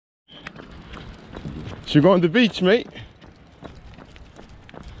Should we go on the beach, mate?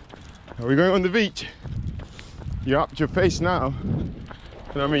 Are we going on the beach? You're up to your pace now. You know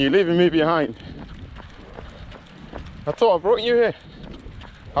what I mean? You're leaving me behind. I thought I brought you here.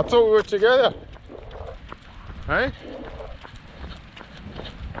 I thought we were together. Hey?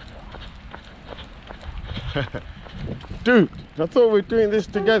 Dude, I thought we were doing this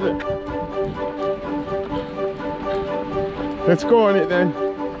together. Let's go on it then.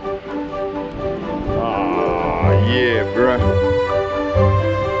 Ah, yeah, bruh.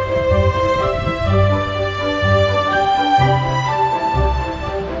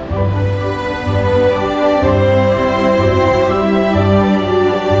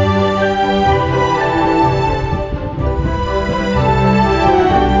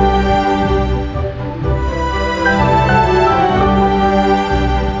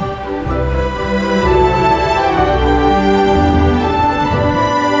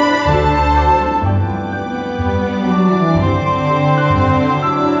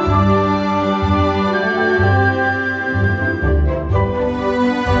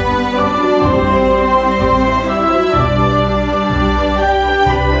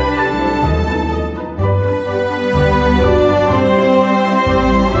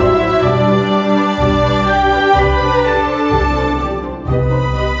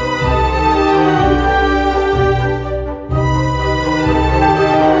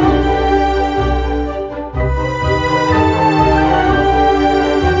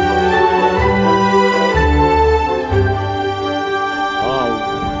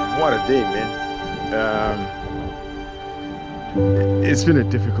 It's been a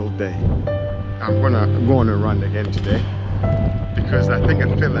difficult day. I'm gonna go on a run again today because I think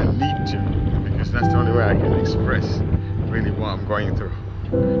I feel I need to, because that's the only way I can express really what I'm going through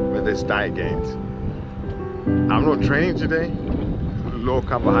with this diet gains. I'm not training today. Low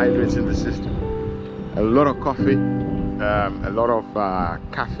carbohydrates in the system, a lot of coffee, a lot of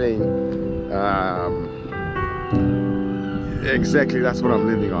caffeine. Exactly, that's what I'm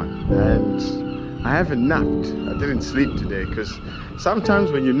living on. And I haven't napped. I didn't sleep today because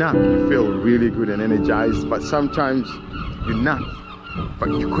sometimes when you nap you feel really good and energized, but sometimes you nap but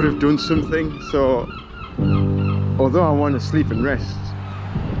you could have done something. So although I want to sleep and rest,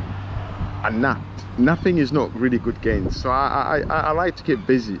 I napped. Napping is not really good gains, so I like to keep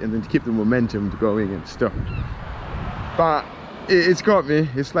busy and then to keep the momentum going and stuff. But it's got me.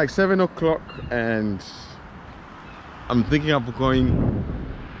 It's like 7 o'clock and I'm thinking of going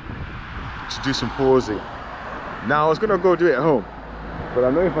to do some pausing. Now I was gonna go do it at home, but I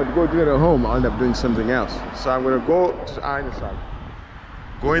know if I go do it at home I'll end up doing something else. So I'm gonna go to either side,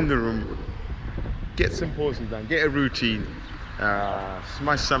 go in the room, get some pausing done, get a routine,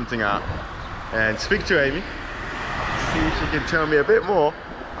 smash something out, and speak to Amy, see if she can tell me a bit more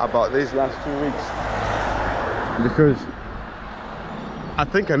about these last 2 weeks, because I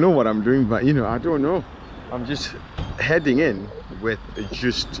think I know what I'm doing, but you know, I don't know. I'm just heading in with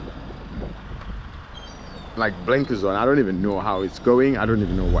just like blinkers on. I don't even know how it's going. I don't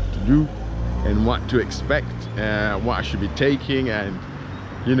even know what to do and what to expect, what I should be taking, and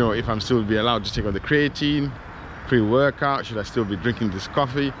you know, if I'm still be allowed to take on the creatine pre-workout, should I still be drinking this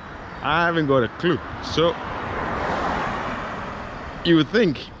coffee? I haven't got a clue. So you would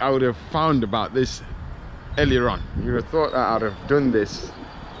think I would have found about this earlier on. You would have thought that I would have done this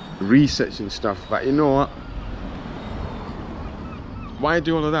research and stuff, but you know what, why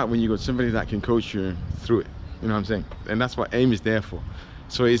do all of that when you got somebody that can coach you through it? You know what I'm saying? And that's what AIM is there for.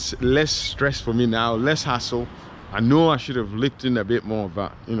 So it's less stress for me now, less hassle. I know I should have looked in a bit more,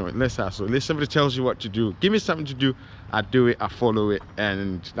 but you know, less hassle. If somebody tells you what to do, give me something to do, I do it, I follow it,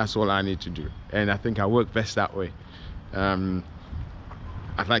 and that's all I need to do. And I think I work best that way.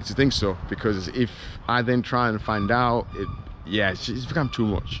 I'd like to think so, because if I then try and find out, it's become too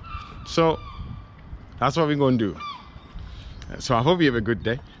much. So that's what we're going to do. So I hope you have a good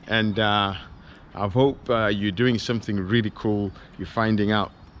day, and I hope you're doing something really cool. You're finding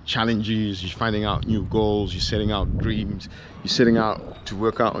out challenges, you're finding out new goals, you're setting out dreams, you're setting out to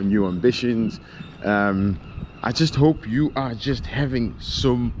work out on new ambitions. I just hope you are just having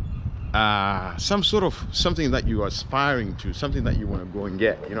some sort of something that you are aspiring to, something that you want to go and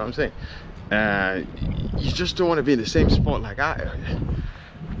get. You know what I'm saying? You just don't want to be in the same spot. Like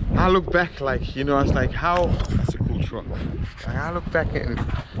I look back, like, you know, I was like, how, that's a cool truck. Like, I look back at it,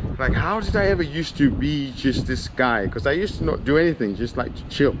 like, how did I ever used to be just this guy? Because I used to not do anything, just like to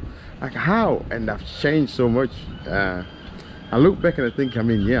chill. Like, how? And I've changed so much. I look back and I think, I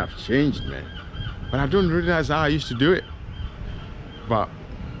mean, yeah, I've changed, man. But I don't realize how I used to do it. But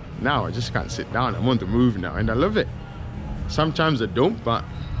now I just can't sit down. I'm on the move now, and I love it. Sometimes I don't, but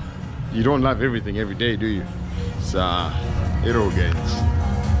you don't love everything every day, do you? So it all gains.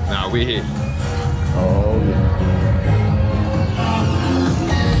 Now we're here. Oh yeah.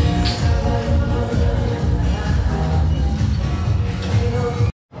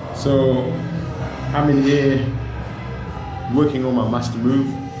 So I'm in here working on my master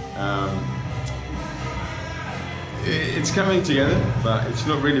move. It's coming together, but it's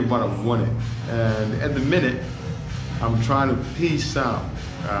not really what I wanted. And at the minute, I'm trying to piece out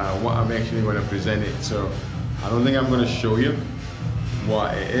what I'm actually going to present it. So I don't think I'm going to show you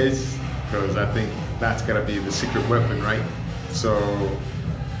what it is, because I think that's got to be the secret weapon, right? So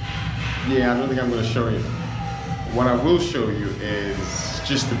yeah, I don't think I'm going to show you. What I will show you is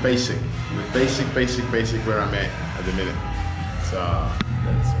just the basic where I'm at the minute. So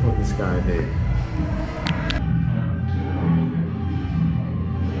let's put this guy in here.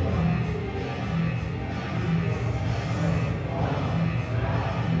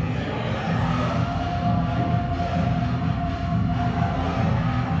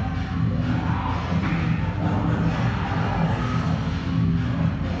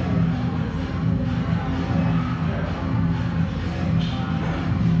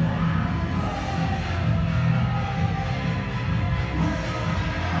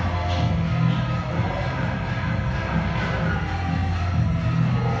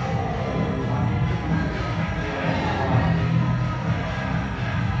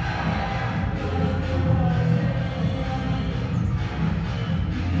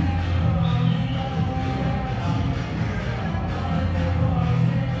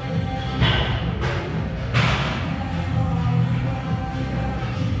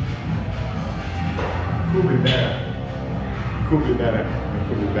 Could be better. Could be better. It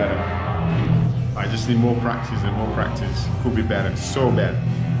could be better. I just need more practice and more practice. Could be better. So bad.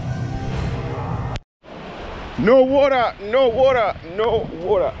 No water. No water. No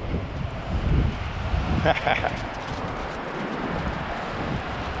water.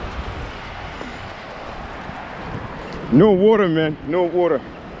 No water, man. No water.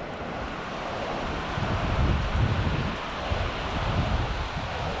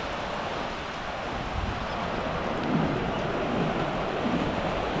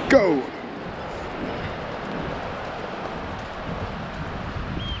 Go!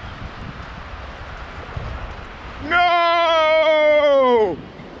 No!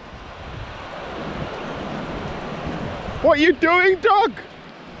 What are you doing, dog?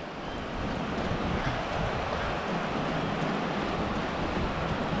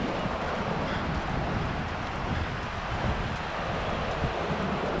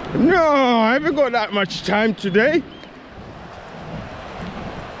 No, I haven't got that much time today.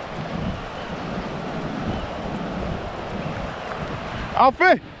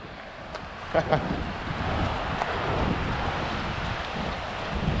 Alfie!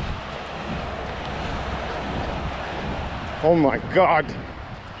 Oh my God.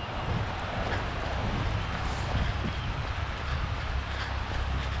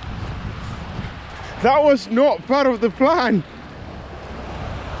 That was not part of the plan.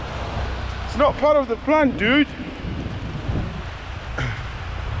 It's not part of the plan, dude.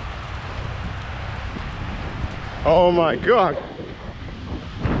 Oh my God.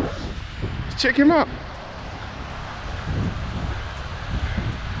 Check him out.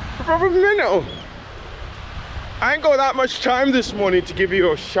 For a minute. I ain't got that much time this morning to give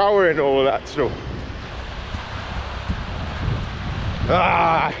you a shower and all that stuff.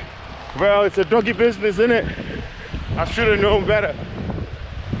 Ah, well, it's a doggy business, isn't it? I should have known better.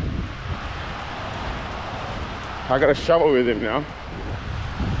 I gotta shower with him now.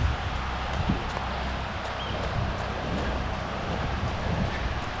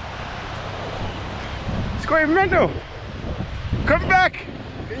 It's going mental. Come back.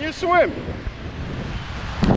 Can you swim?